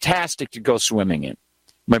fantastic to go swimming in.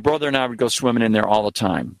 My brother and I would go swimming in there all the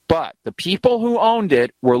time. But the people who owned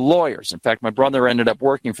it were lawyers. In fact, my brother ended up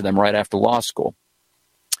working for them right after law school.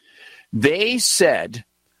 They said,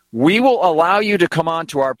 we will allow you to come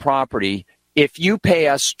onto our property if you pay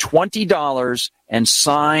us $20 and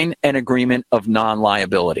sign an agreement of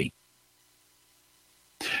non-liability.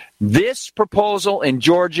 This proposal in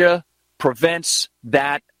Georgia prevents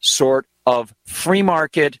that sort of free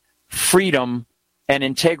market freedom and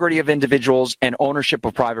integrity of individuals and ownership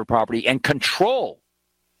of private property and control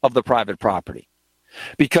of the private property.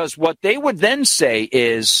 Because what they would then say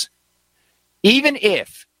is, even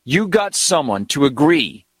if you got someone to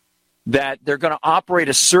agree that they're going to operate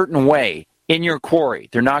a certain way in your quarry,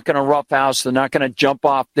 they're not going to roughhouse, they're not going to jump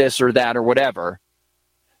off this or that or whatever,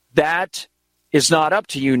 that is not up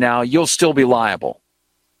to you now. You'll still be liable.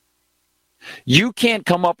 You can't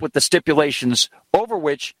come up with the stipulations over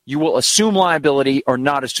which you will assume liability or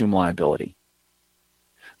not assume liability.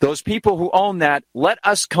 Those people who own that, let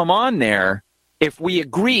us come on there if we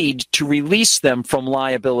agreed to release them from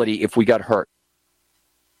liability if we got hurt.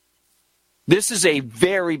 This is a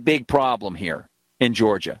very big problem here in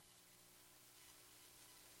Georgia.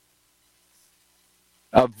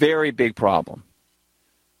 A very big problem.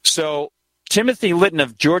 So Timothy Litton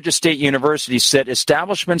of Georgia State University said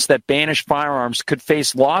establishments that banish firearms could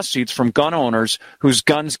face lawsuits from gun owners whose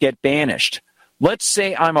guns get banished. Let's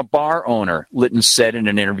say I'm a bar owner, Litton said in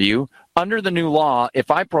an interview. Under the new law, if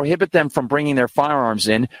I prohibit them from bringing their firearms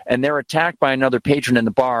in and they're attacked by another patron in the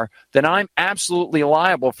bar, then I'm absolutely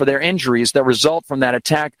liable for their injuries that result from that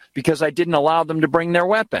attack because I didn't allow them to bring their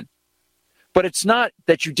weapon. But it's not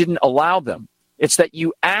that you didn't allow them. It's that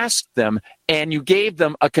you asked them and you gave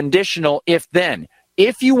them a conditional if-then.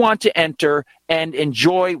 If you want to enter and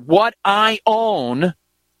enjoy what I own,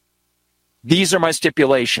 these are my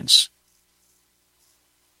stipulations.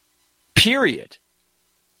 Period.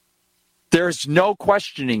 There's no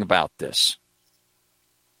questioning about this.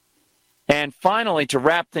 And finally, to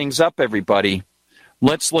wrap things up, everybody,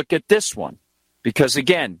 let's look at this one. Because,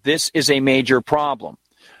 again, this is a major problem.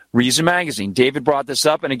 Reason Magazine, David brought this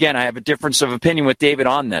up, and again, I have a difference of opinion with David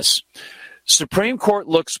on this. Supreme Court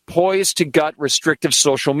looks poised to gut restrictive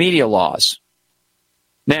social media laws.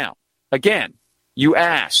 Now, again, you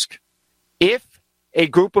ask, if a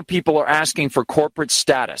group of people are asking for corporate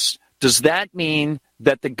status, does that mean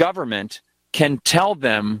that the government can tell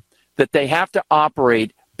them that they have to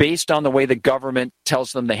operate based on the way the government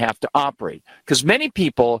tells them they have to operate? Because many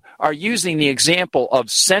people are using the example of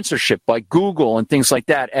censorship like Google and things like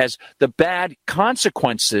that as the bad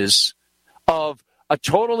consequences of a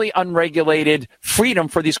totally unregulated freedom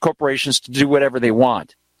for these corporations to do whatever they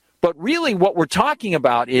want. But really what we're talking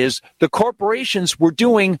about is the corporations were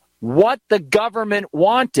doing what the government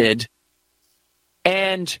wanted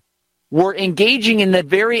and were engaging in the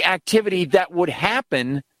very activity that would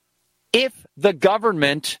happen if the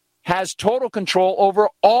government has total control over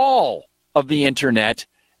all of the internet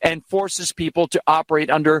and forces people to operate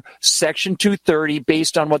under Section 230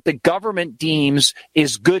 based on what the government deems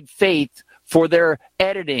is good faith for their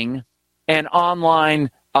editing and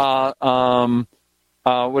online, you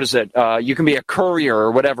can be a courier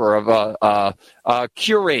or whatever of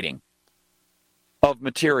curating of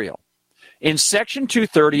material. In Section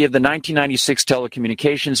 230 of the 1996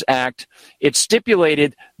 Telecommunications Act, it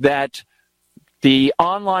stipulated that the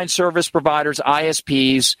online service providers,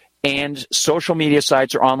 ISPs, and social media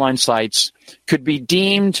sites or online sites could be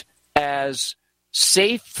deemed as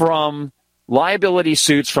safe from liability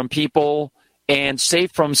suits from people and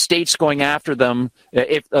safe from states going after them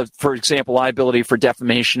if, for example, liability for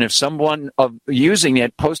defamation. If someone using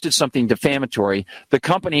it posted something defamatory, the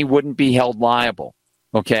company wouldn't be held liable,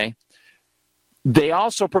 okay? They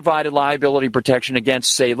also provided liability protection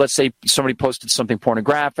against, let's say somebody posted something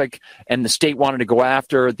pornographic and the state wanted to go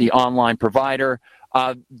after the online provider.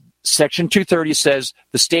 Section 230 says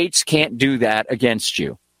the states can't do that against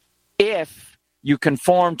you if you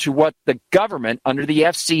conform to what the government under the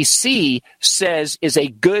FCC says is a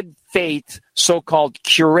good faith so-called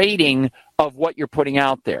curating of what you're putting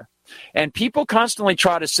out there. And people constantly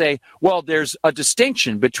try to say, well, there's a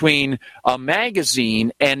distinction between a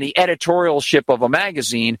magazine and the editorialship of a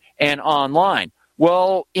magazine and online.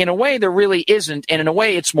 Well, in a way, there really isn't. And in a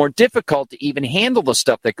way, it's more difficult to even handle the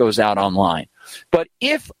stuff that goes out online. But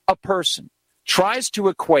if a person tries to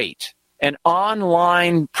equate an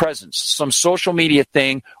online presence, some social media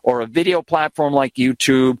thing or a video platform like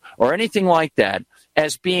YouTube or anything like that,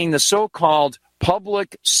 as being the so-called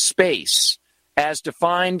public space, as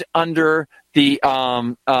defined under the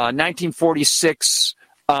 1946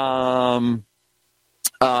 Marsh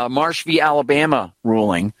v. Alabama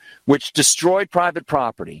ruling, which destroyed private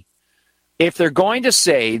property, if they're going to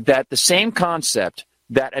say that the same concept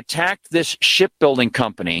that attacked this shipbuilding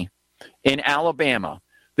company in Alabama,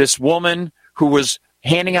 this woman who was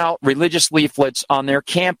handing out religious leaflets on their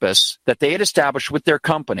campus that they had established with their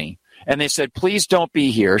company, and they said, please don't be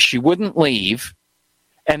here. She wouldn't leave.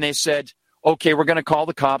 And they said, okay, we're going to call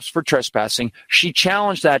the cops for trespassing. She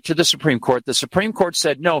challenged that to the Supreme Court. The Supreme Court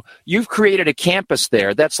said, no, you've created a campus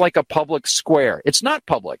there. That's like a public square. It's not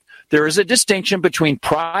public. There is a distinction between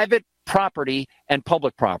private property and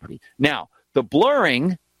public property. Now, the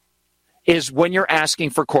blurring is when you're asking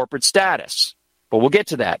for corporate status, but we'll get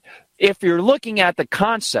to that. If you're looking at the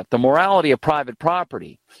concept, the morality of private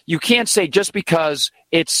property, you can't say just because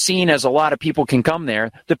it's seen as a lot of people can come there,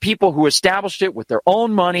 the people who established it with their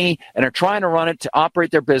own money and are trying to run it to operate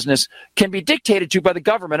their business can be dictated to by the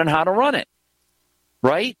government on how to run it,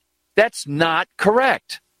 right? That's not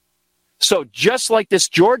correct. So just like this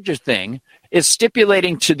Georgia thing is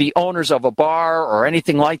stipulating to the owners of a bar or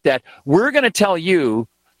anything like that, we're going to tell you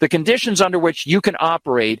the conditions under which you can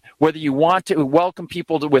operate, whether you want to welcome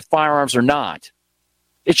people with firearms or not.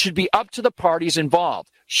 It should be up to the parties involved,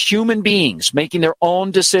 human beings making their own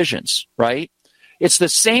decisions, right? It's the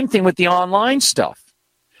same thing with the online stuff.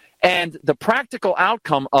 And the practical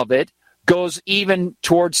outcome of it goes even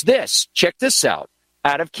towards this. Check this out.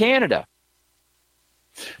 Out of Canada,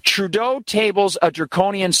 Trudeau tables a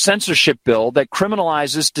draconian censorship bill that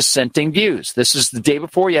criminalizes dissenting views. This is the day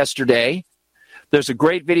before yesterday. There's a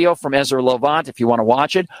great video from Ezra Levant if you want to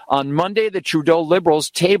watch it. On Monday, the Trudeau Liberals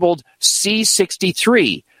tabled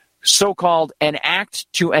C-63, so-called an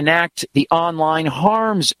act to enact the Online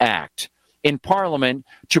Harms Act in Parliament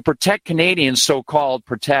to protect Canadians, so-called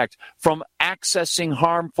protect, from accessing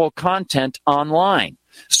harmful content online.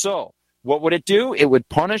 So, what would it do? It would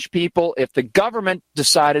punish people if the government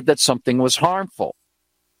decided that something was harmful.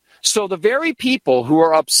 So the very people who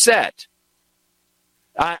are upset,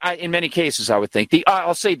 in many cases, I would think,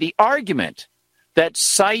 I'll say the argument that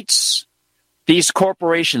cites these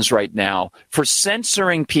corporations right now for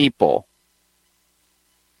censoring people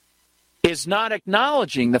is not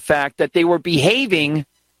acknowledging the fact that they were behaving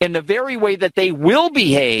in the very way that they will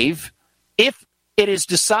behave if it is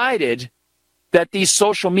decided that these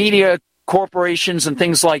social media corporations and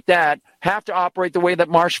things like that have to operate the way that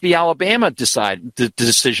Marsh v. Alabama the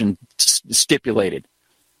decision stipulated,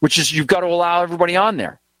 which is you've got to allow everybody on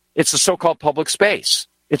there. It's a so-called public space.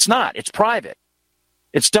 It's not. It's private.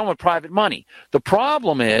 It's done with private money. The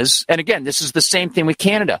problem is, and again, this is the same thing with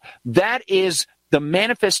Canada, that is the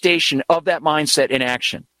manifestation of that mindset in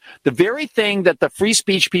action. The very thing that the free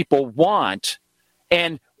speech people want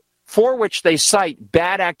and for which they cite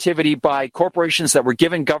bad activity by corporations that were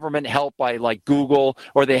given government help by like Google,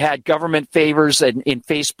 or they had government favors in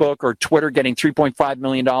Facebook or Twitter getting $3.5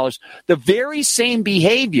 million. The very same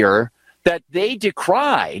behavior that they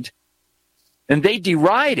decried and they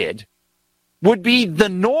derided would be the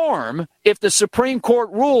norm if the Supreme Court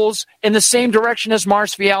rules in the same direction as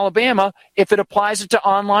Marsh v. Alabama, if it applies it to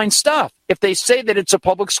online stuff. If they say that it's a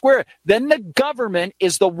public square, then the government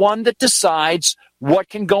is the one that decides what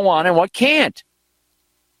can go on and what can't,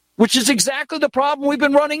 which is exactly the problem we've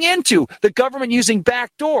been running into. The government using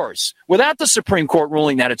back doors without the Supreme Court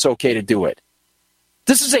ruling that it's okay to do it.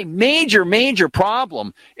 This is a major, major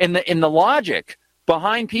problem in the logic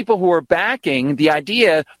behind people who are backing the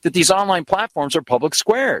idea that these online platforms are public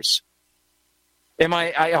squares. Am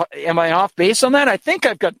I off base on that? I think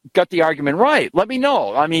I've got the argument right. Let me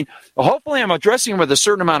know. I mean, hopefully I'm addressing it with a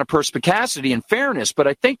certain amount of perspicacity and fairness, but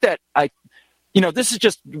I think that this is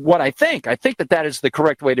just what I think. I think that is the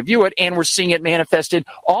correct way to view it, and we're seeing it manifested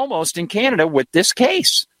almost in Canada with this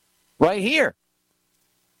case right here.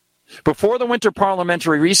 Before the winter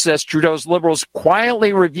parliamentary recess, Trudeau's Liberals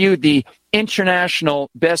quietly reviewed the international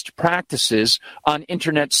best practices on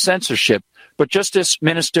internet censorship, but Justice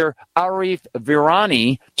Minister Arif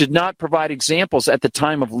Virani did not provide examples at the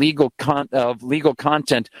time of legal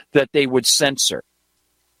content that they would censor.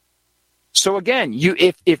 So again,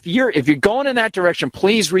 if you're going in that direction,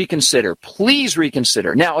 please reconsider. Please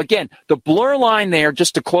reconsider. Now, again, the blur line there,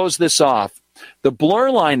 just to close this off, the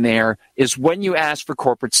blur line there is when you ask for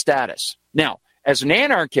corporate status. Now, as an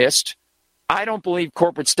anarchist, I don't believe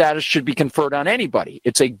corporate status should be conferred on anybody.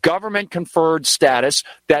 It's a government-conferred status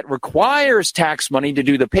that requires tax money to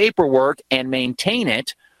do the paperwork and maintain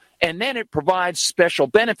it, and then it provides special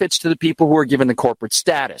benefits to the people who are given the corporate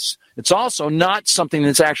status. It's also not something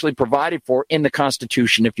that's actually provided for in the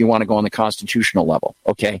Constitution if you want to go on the constitutional level,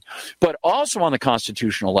 okay? But also on the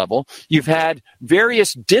constitutional level, you've had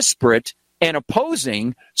various disparate and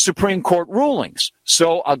opposing Supreme Court rulings.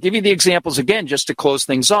 So I'll give you the examples again, just to close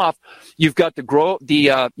things off. You've got the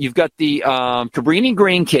Cabrini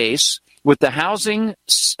Green case with the housing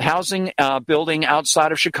building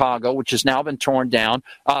outside of Chicago, which has now been torn down,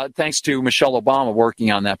 thanks to Michelle Obama working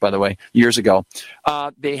on that, by the way, years ago.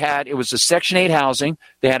 It was a Section 8 housing.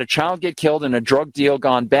 They had a child get killed in a drug deal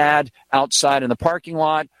gone bad outside in the parking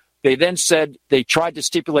lot. They then said they tried to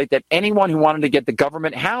stipulate that anyone who wanted to get the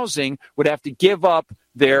government housing would have to give up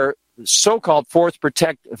their so-called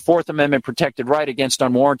Fourth Amendment protected right against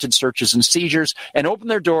unwarranted searches and seizures and open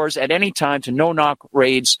their doors at any time to no-knock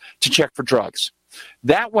raids to check for drugs.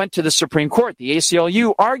 That went to the Supreme Court. The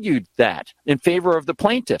ACLU argued that in favor of the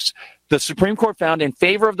plaintiffs. The Supreme Court found in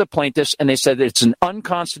favor of the plaintiffs, and they said that it's an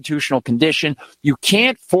unconstitutional condition. You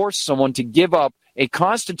can't force someone to give up a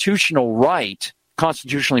constitutional right,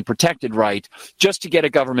 constitutionally protected right, just to get a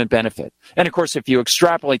government benefit. And of course, if you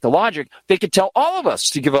extrapolate the logic, they could tell all of us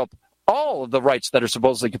to give up all of the rights that are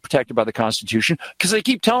supposedly protected by the Constitution because they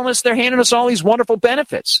keep telling us they're handing us all these wonderful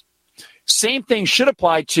benefits. Same thing should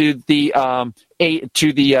apply to the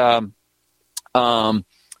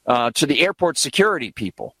airport security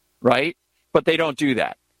people, right? But they don't do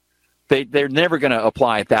that. They're never going to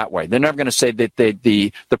apply it that way. They're never going to say that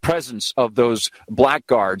the presence of those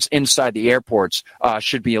blackguards inside the airports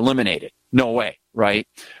should be eliminated. No way, right?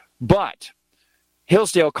 But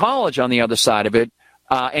Hillsdale College, on the other side of it,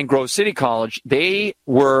 and Grove City College, they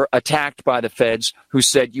were attacked by the feds who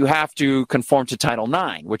said you have to conform to Title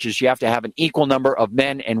IX, which is you have to have an equal number of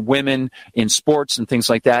men and women in sports and things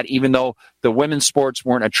like that, even though the women's sports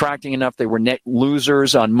weren't attracting enough. They were net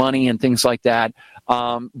losers on money and things like that.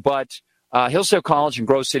 But Hillsdale College and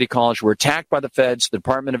Grove City College were attacked by the feds, the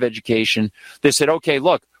Department of Education. They said, okay,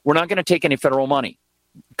 look, we're not going to take any federal money,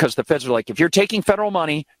 because the feds are like, if you're taking federal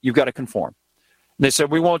money, you've got to conform. And they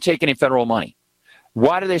said, we won't take any federal money.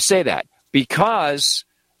 Why do they say that? Because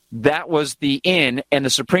that was the in, and the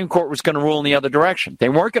Supreme Court was going to rule in the other direction. They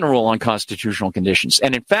weren't going to rule on constitutional conditions.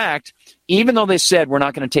 And in fact, even though they said we're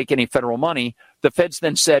not going to take any federal money, the feds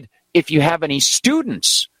then said, if you have any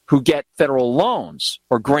students who get federal loans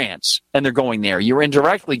or grants and they're going there, you're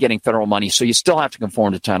indirectly getting federal money, so you still have to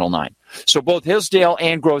conform to Title IX. So both Hillsdale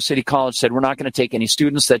and Grove City College said we're not going to take any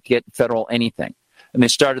students that get federal anything. And they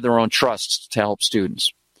started their own trusts to help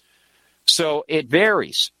students. So it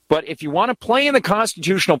varies. But if you want to play in the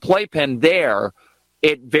constitutional playpen there,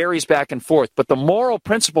 it varies back and forth. But the moral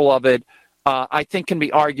principle of it, I think, can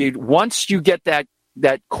be argued. Once you get that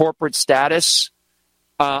corporate status,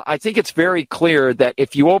 I think it's very clear that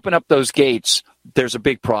if you open up those gates, there's a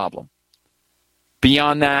big problem.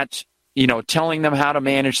 Beyond that, telling them how to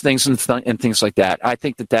manage things and things like that, I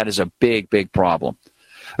think that is a big, big problem.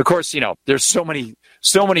 Of course, there's so many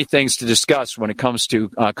things to discuss when it comes to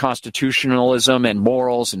constitutionalism and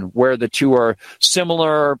morals and where the two are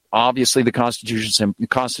similar. Obviously, the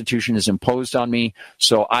Constitution is imposed on me,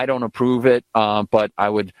 so I don't approve it, but I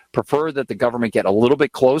would prefer that the government get a little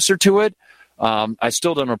bit closer to it. I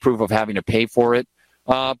still don't approve of having to pay for it.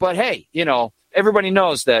 But hey, everybody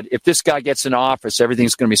knows that if this guy gets in office,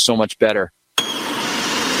 everything's going to be so much better.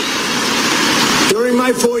 During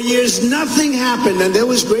my 4 years, nothing happened, and there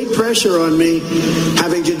was great pressure on me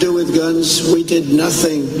having to do with guns. We did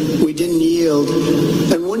nothing. We didn't yield.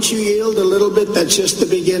 And once you yield a little bit, that's just the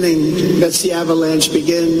beginning. That's the avalanche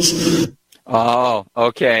begins. Oh,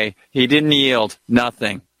 okay. He didn't yield.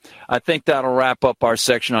 Nothing. I think that'll wrap up our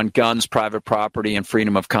section on guns, private property, and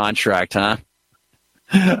freedom of contract, huh?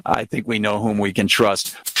 I think we know whom we can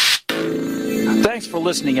trust. Thanks for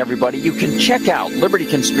listening, everybody. You can check out Liberty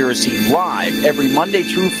Conspiracy live every Monday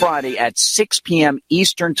through Friday at 6 p.m.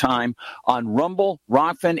 Eastern Time on Rumble,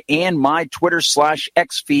 Rockfin, and my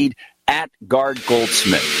Twitter/X feed at Gard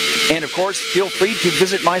Goldsmith. And, of course, feel free to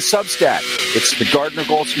visit my Substack. It's the Gardner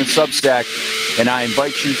Goldsmith Substack, and I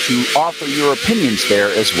invite you to offer your opinions there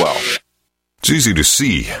as well. It's easy to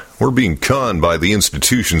see. We're being conned by the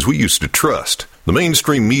institutions we used to trust. The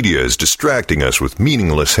mainstream media is distracting us with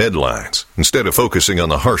meaningless headlines instead of focusing on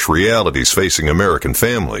the harsh realities facing American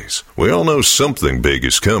families. We all know something big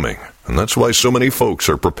is coming, and that's why so many folks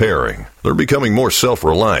are preparing. They're becoming more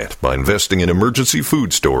self-reliant by investing in emergency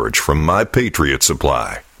food storage from My Patriot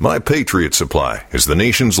Supply. My Patriot Supply is the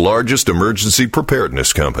nation's largest emergency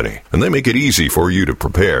preparedness company, and they make it easy for you to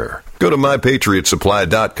prepare. Go to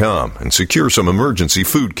MyPatriotSupply.com and secure some emergency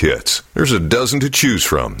food kits. There's a dozen to choose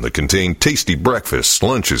from that contain tasty breakfasts,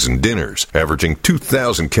 lunches, and dinners, averaging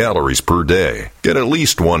 2,000 calories per day. Get at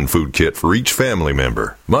least one food kit for each family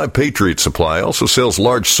member. My Patriot Supply also sells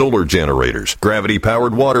large solar generators,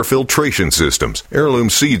 gravity-powered water filtration systems, heirloom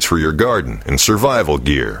seeds for your garden, and survival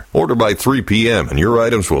gear. Order by 3 p.m. and your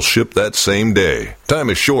items will ship that same day. Time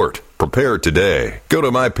is short. Prepare today. Go to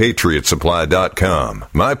MyPatriotSupply.com.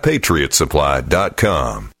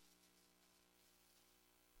 MyPatriotSupply.com.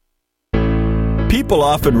 People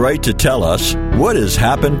often write to tell us what has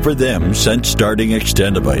happened for them since starting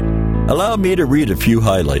Extendivite. Allow me to read a few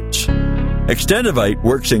highlights. Extendivite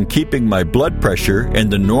works in keeping my blood pressure in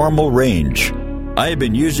the normal range. I have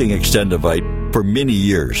been using Extendivite for many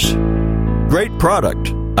years. Great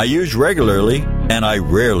product. I use regularly and I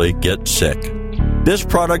rarely get sick. This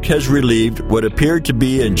product has relieved what appeared to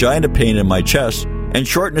be angina pain in my chest and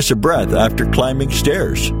shortness of breath after climbing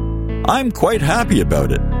stairs. I'm quite happy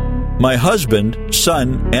about it. My husband,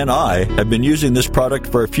 son, and I have been using this product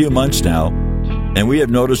for a few months now, and we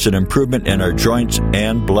have noticed an improvement in our joints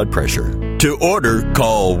and blood pressure. To order,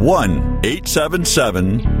 call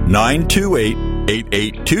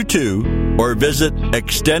 1-877-928-8822 or visit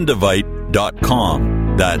Extendivite.com.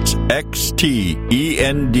 That's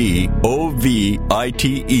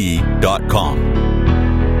XTENDOVITE.com.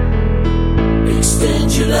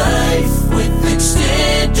 Extend your life with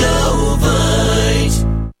Extendivite.